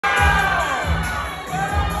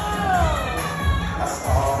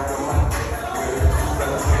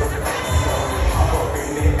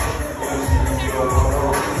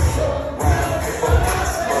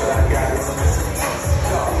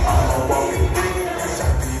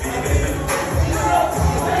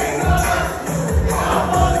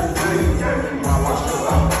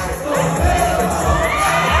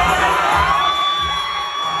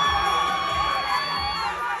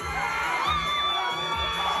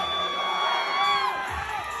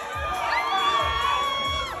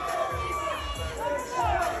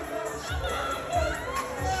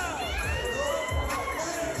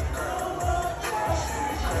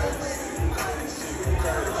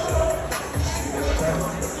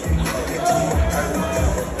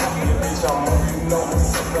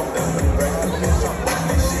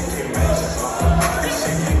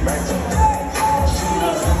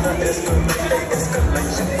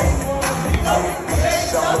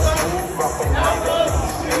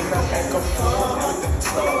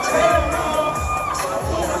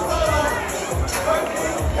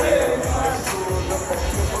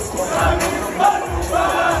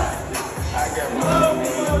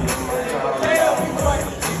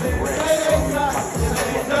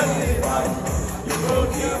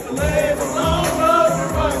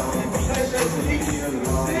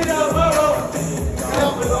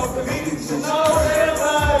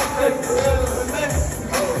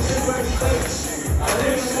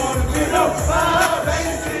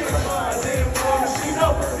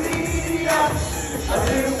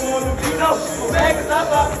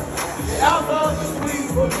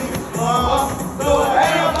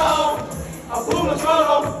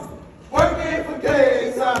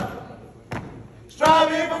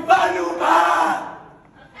pie.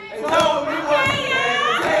 They told me what, they ain't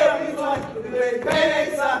gonna tell me twice. But if they pay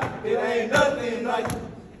they side, it ain't nothing like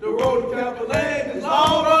the road to Kappa Land is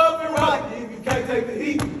long, rough, and rocky. If you can't take the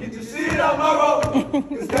heat, get your shit out my road.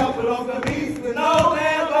 Cause Kappa don't come east, and no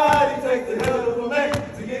damn body takes a hell of a man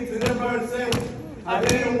to get to them burning sandwich. I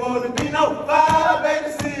didn't want to be no Phi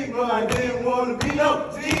Beta Sigma. I didn't want to be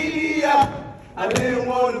no G.I. I didn't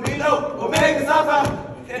want to be no Omega Psi.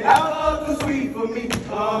 And alpha was too sweet for me.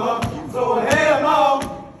 So hell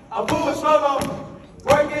no, I push solo,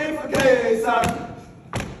 working for KSI.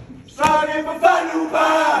 Striving for fun new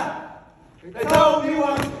pie. They told me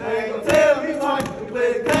once, they ain't gonna tell me twice. We play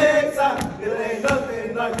the KSI, it ain't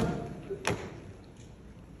nothing like.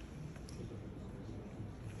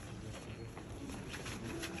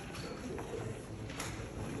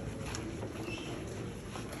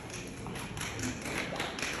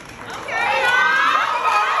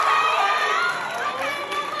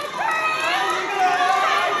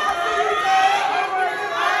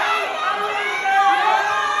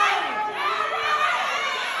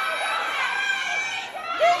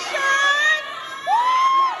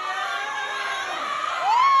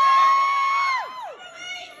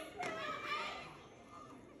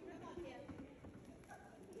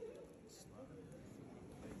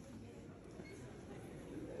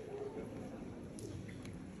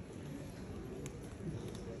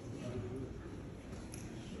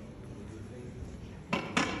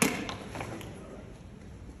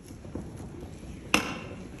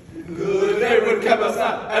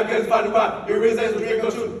 Afghans fighting by your real days will be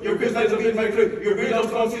a shoot. Your Chris days will be my clip. Your real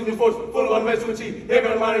don't season in force, full of unmatched to achieve.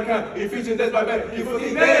 Every money count, your future that's my bad. You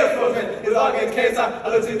 15 days, man. It's all against KSI. I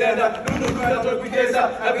look to that. No, I don't be KSI.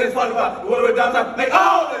 Afghans fighting by. What are we down? Make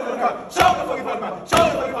all this look out. Show the fucking fighting by. Show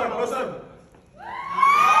the fucking fighting by. What's up?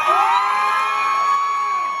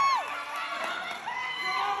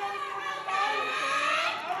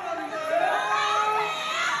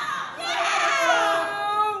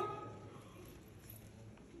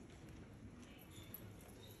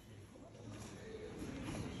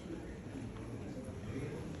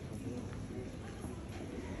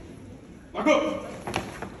 Lock up!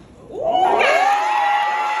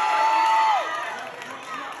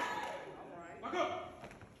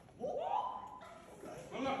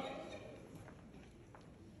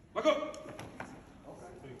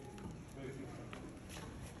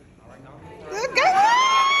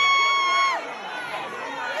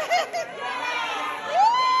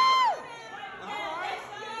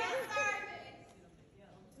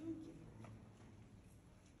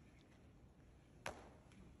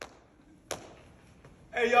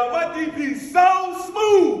 Hey y'all, my DP's so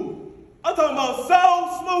smooth. I'm talking about so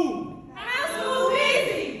smooth. How smooth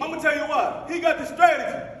is he? I'm gonna tell you what, he got the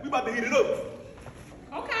strategy. We about to heat it up.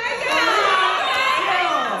 Okay, yeah.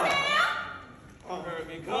 I heard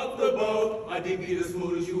me comfortable. My DP the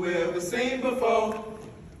smoothest you ever seen before.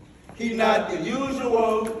 He not the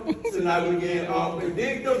usual. Tonight we get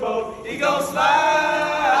unpredictable. He gon'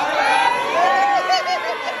 slide.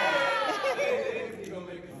 He gon'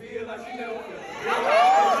 make me feel like she never felt.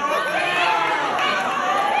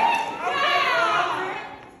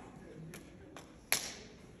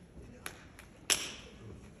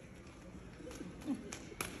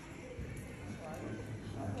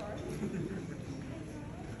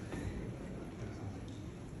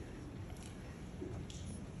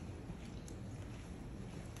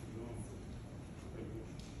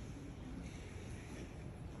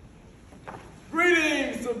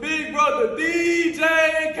 Greetings to Big Brother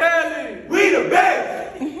DJ Kelly. We the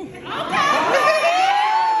best.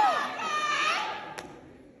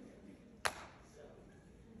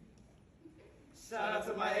 Shout out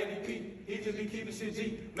to my ADP. He just be keeping shit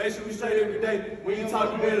G. Make sure we straight every day. When you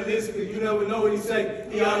talk, you better listen, cause you never know what he say.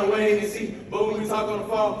 He on the way in his seat. But when we talk on the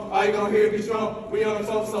phone, all you gonna hear is be strong. We on the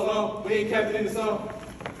phone for so long, we ain't captain in the song.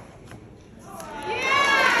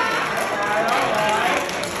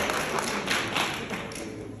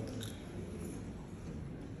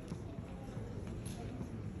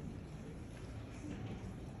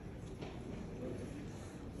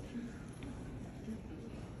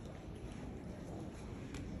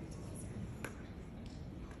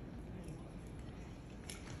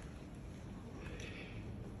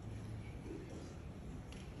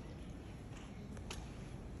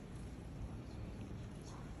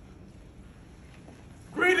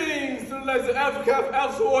 Greetings to the ladies of Africa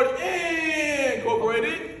Outward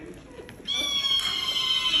Incorporated.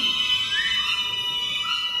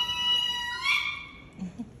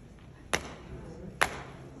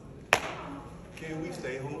 Can we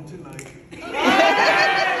stay home tonight?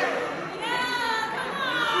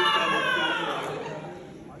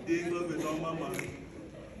 My dig club is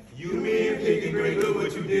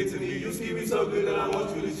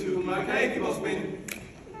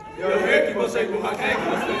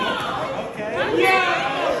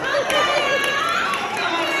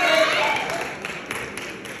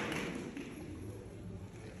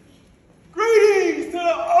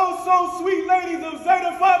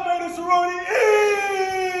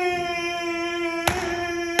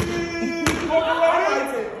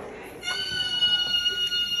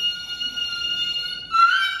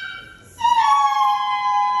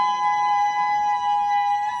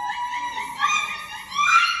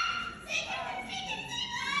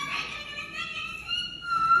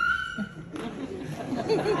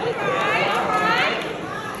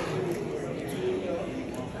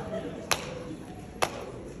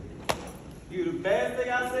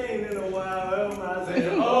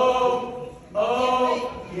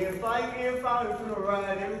been falling from the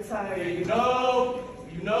ride every time. Yeah, you know,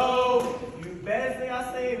 You best thing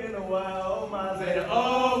I seen in a while. Oh my say the God.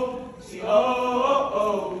 oh, she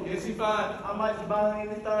oh, yeah, she fine. I might just buy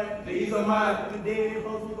anything. These are mine. We did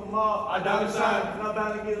post with them all. I diamond shine And I'm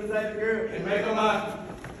about to get a second girl. and make her mine.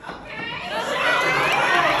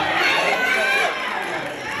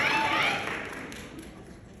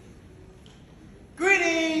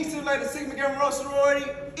 Greetings to the Sigma Gamma Rho Sorority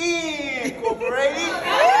Incorporated.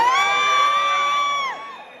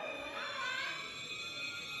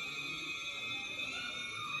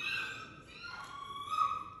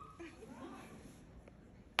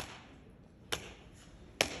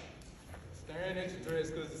 Staring at your dress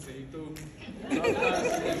cause it's see-through. Sometimes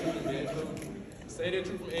say that you from Bento. Say that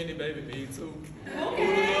you from Indy, baby, me too. Poodles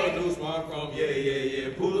love Deuce where I'm from, yeah.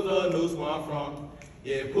 Poodles love Deuce where I'm from.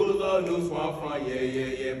 Yeah, poodles love Deuce where I'm from,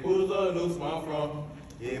 yeah. Poodles love Deuce where I'm from.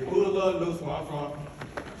 Yeah, poodles love Deuce where I'm from.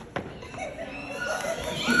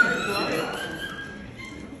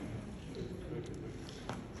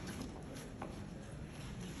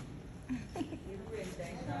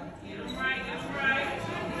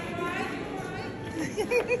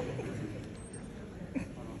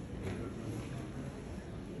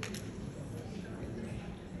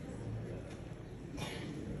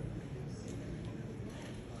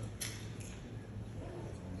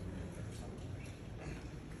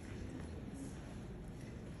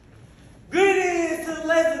 Greetings to the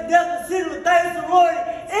ladies of Delta City with Thanks Sorority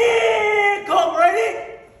Incorporated.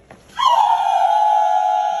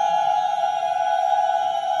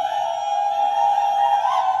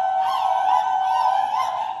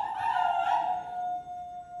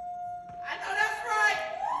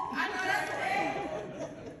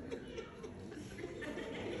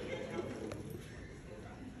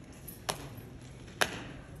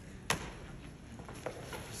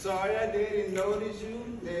 Sorry I didn't notice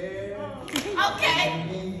you there. Okay. And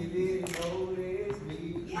you didn't notice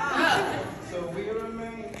me. Yeah. So we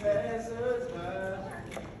remain passers-by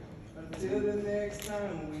until the next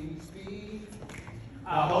time we speak.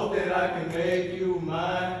 I hope that I can make you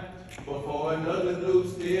mine before another loop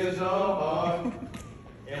steals your heart.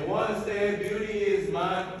 And once that beauty is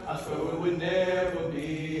mine, I swear we would never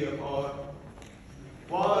be apart.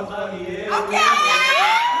 Walls on the air.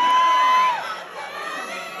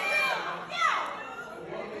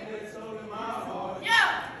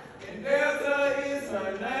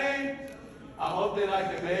 I hope that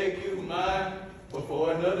I can make you mine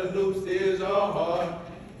before another loop steals your heart.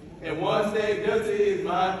 And once that guilty is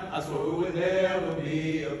mine, I swear we would never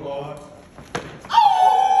be apart.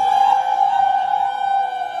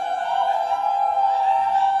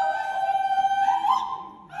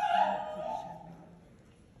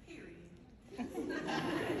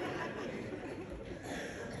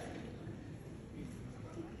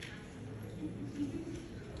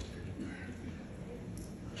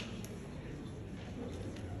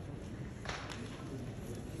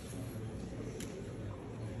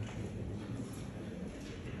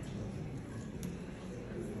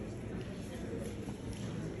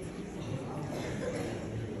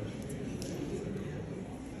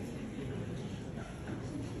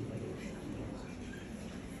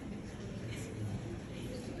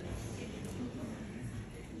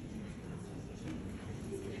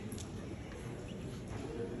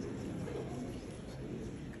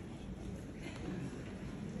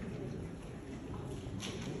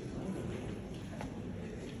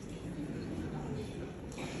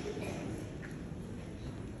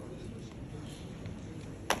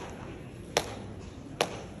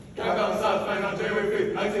 Kappa South Flight on January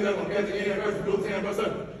 5th, 1911, Kansas University, Lieutenant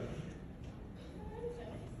Professor.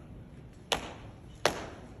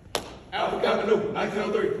 Alpha Kappa Nu,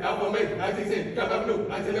 1903, Alpha Omega, 1910, Kappa Nu,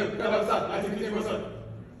 1911, Kappa South, 1915, Professor.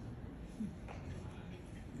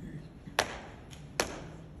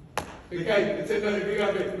 The K, the 10th degree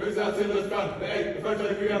object, which is out 10 less ground. The 8, the first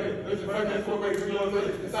degree object, which is the first and fourth grade degree lower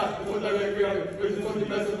village. The South, the 23rd degree object, which is 20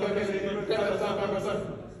 lessons located in the Kappa South,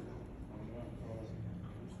 5%.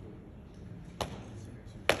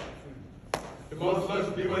 The most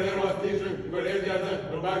lunch, people in the teacher, people in the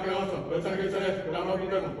go back and also, but trying to get to but I'm not going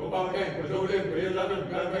to go back again, but over there, but here's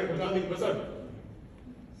that, got to make, but not need, what's up?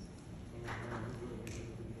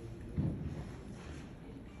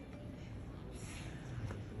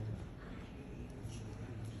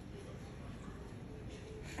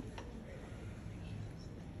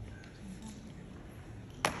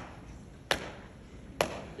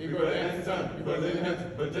 You go to answer time, you go to the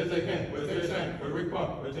answer, but just they can, but they shine, but Rick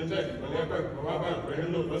Pop, but Jen Jack, but Leah Burke, but Rob Brown, but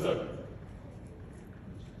him look, what's up?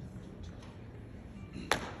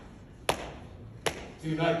 To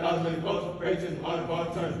unite cosmetic culture, creation, honor,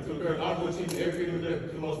 bond terms, to occur honorable achievement, every freedom of to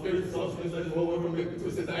the most spiritual, social, such as what we're permitted, to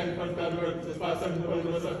assist the angry country, God, the earth, to inspire something to the Holy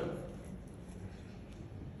Ghost.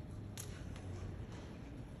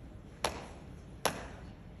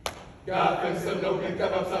 God, thank you, seven, no, can't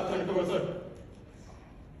Kappa, stop turning towards her.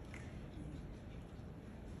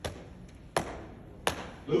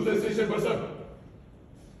 Lose this vision for sir.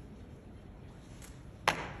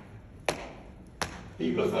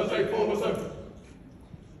 He plus us straight forward, sir.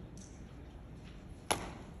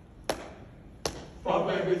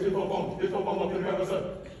 Probate, this is for bomb. This for bomb up in the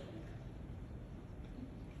sir.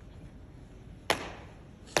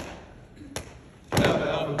 Kappa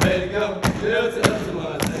Alpha Beta Gamma, Delta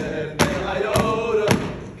Epsilon, and Iota.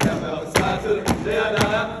 Kappa Alpha Psi to the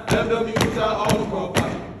Delta, MW Utah, all the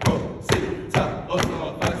profile. Pro, C, top,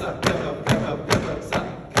 Ultron, Phi Psi, Kappa Alpha, Kappa Alpha, Kappa Alpha, Psi,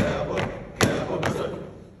 Kappa, sir.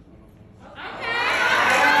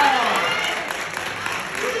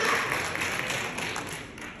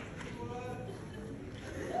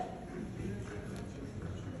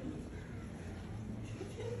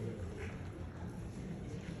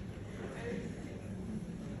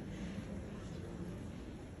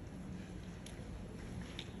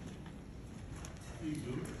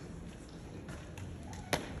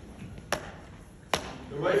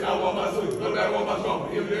 The race I want my suit, look I want my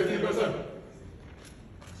strong, give me everything for sir.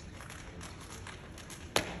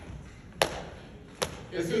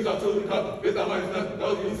 Excuse our children, Kappa. It's not my nothing.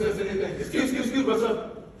 No, you says anything. Excuse, my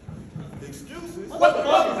son. Excuses? What the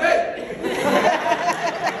fuck is that?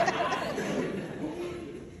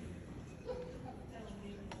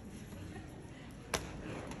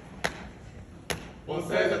 One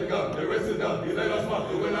stands at the gun, the rest is done. You lay on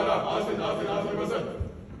smart, you win out loud. Austin, my son.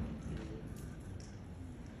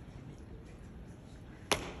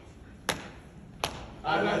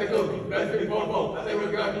 I'm not the cookie. That's pretty far both. I say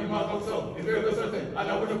what God give my own soul. It's very good certain. I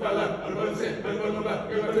know what you're life. I'm going to sin. I'm going to back.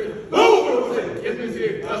 You're going to say, no, sin. Yes, me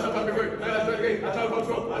here. I shall not be great. I try to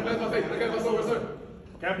control. I got my faith. I got my soul, sir.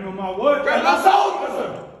 Captain of my what? Got my soul,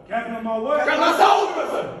 sir. Captain of my what? Got my soul,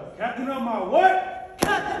 sir. Captain of my what?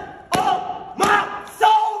 Captain of my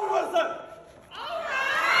soul, sir.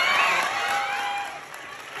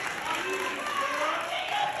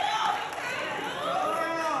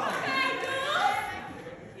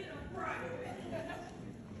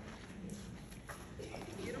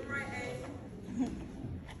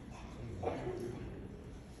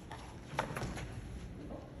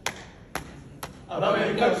 Allow me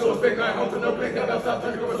to catch so thick, I want to know, please, God, stop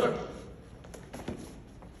turning over, sir.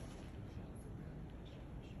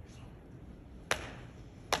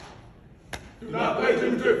 Do not play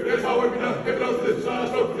Jim Drip. That's how work be done. If it else is strong,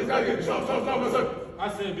 stroke. It's got to get strong, sir.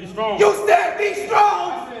 I said be strong. You said be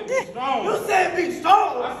strong. I said be strong. You said be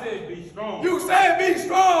strong. I said be strong. You said be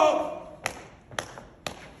strong.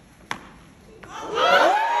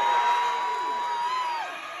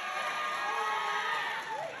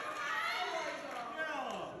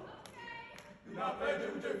 Do not play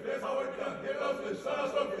Jim Drip. That's how work be done. If it else is strong,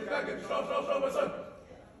 stroke. It's got to get strong, sir.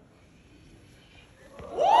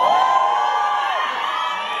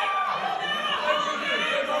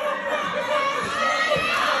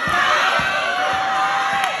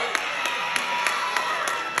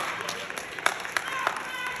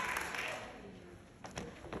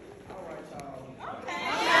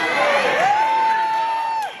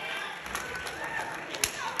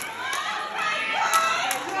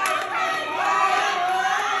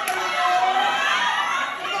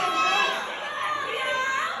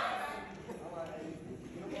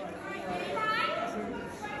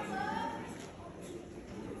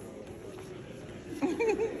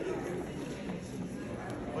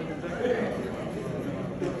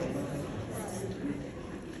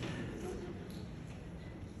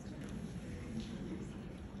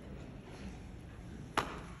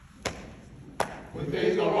 When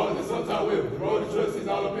things go wrong, then sometimes will. The road to trust is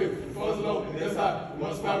all uphill. The funds are low, and that's high. You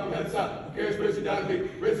want to smile, you got to stop. You carry spreadsheet down the big.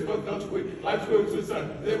 Rich fuck, don't you quit. Life's real to the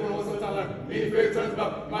sun. Everyone wants sometimes learn. Many fairy turns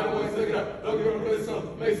about. Might always look it up. Don't give up a place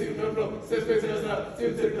some. Make see the flow. Set space and out. See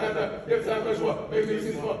the tip, clap out. Every time I show up. Make me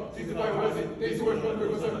see the spot. See the fire, what I see. Things you work,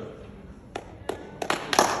 what's up.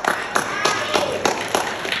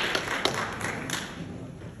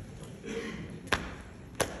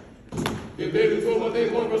 Get ready to 12 more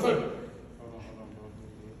days, 1%.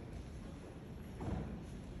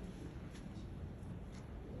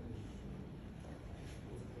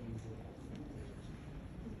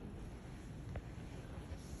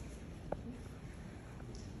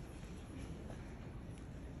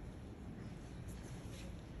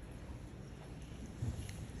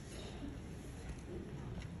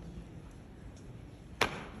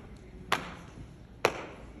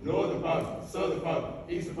 Probate, Southern Probate,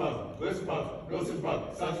 Eastern Probate, Western Probate, North Central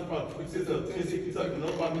Probate, South Central Probate, which consists of Tennessee, Kentucky,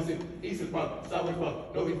 North Probate, Mississippi, Eastern Probate, Southwest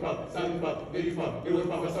Probate, Northeast Probate, Southeast Probate, Mideast Probate, Midwest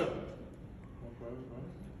Probate, Circle.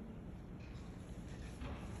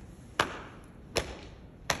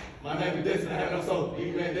 My name is Destiny, I have no soul. Give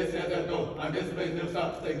me man Destiny, I have no. I'm Destiny, place never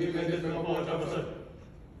stop. Stay, give me man Destiny, I'm on, drop my circle.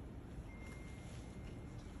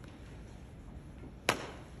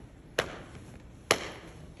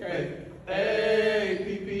 Okay.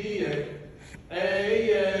 A-P-P-A,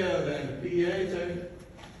 A-L, and P-H-A,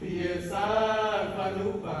 P-S-I,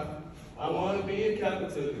 P-I-N-U-P-I. I want to be a Kappa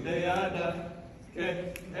till the day I die.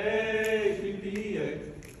 Okay. A-P-P-A,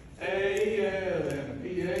 A-L, and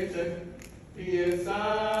P-H-A,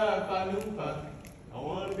 P-S-I, P-I-N-U-P-I. I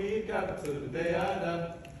want to be a Kappa till the day I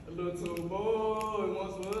die. A little boy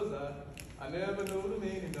once was I never knew the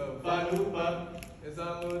meaning of Phi-Nu-Phi. As I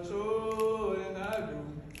matured and I grew,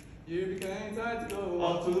 you became tight to go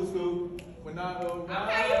off to school. When I arrived,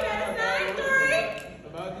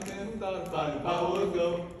 about the men who thought about Phi-Nu-Phi would go.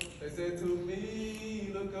 They said to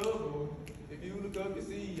me, look up, boy. If you look up, you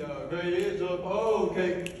see your great edge up.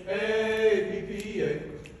 Okay, A-P-P-A,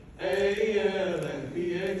 A-L, and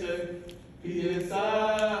P-H-A, P-S-I,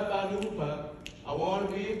 Phi-Nu-Phi. I want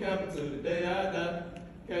to be a Kappa till the day I die.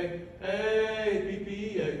 Okay,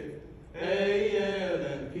 A-P-P-A, A-L,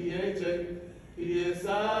 and P-H-A,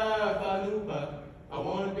 P-S-I, Phi-Nu-Phi. I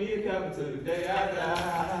want to be a Kappa till the day I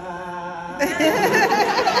die.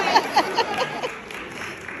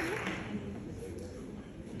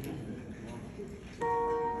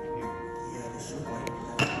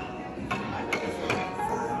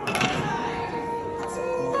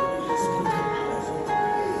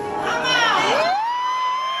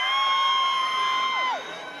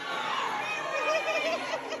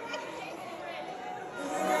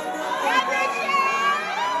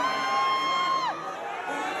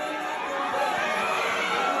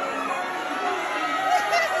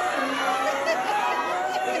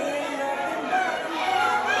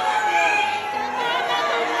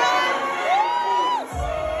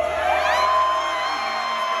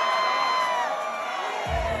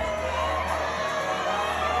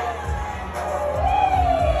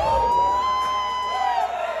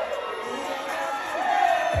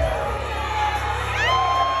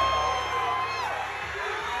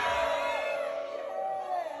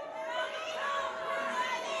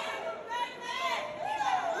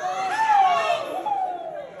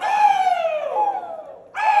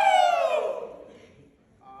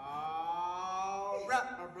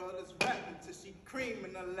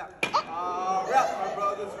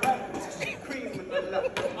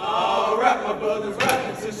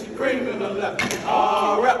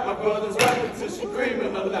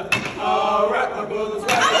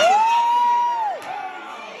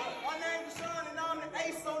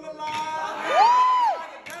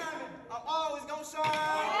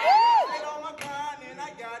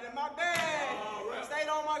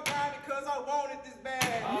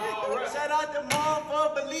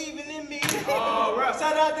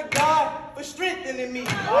 Shout out to God for strengthening me.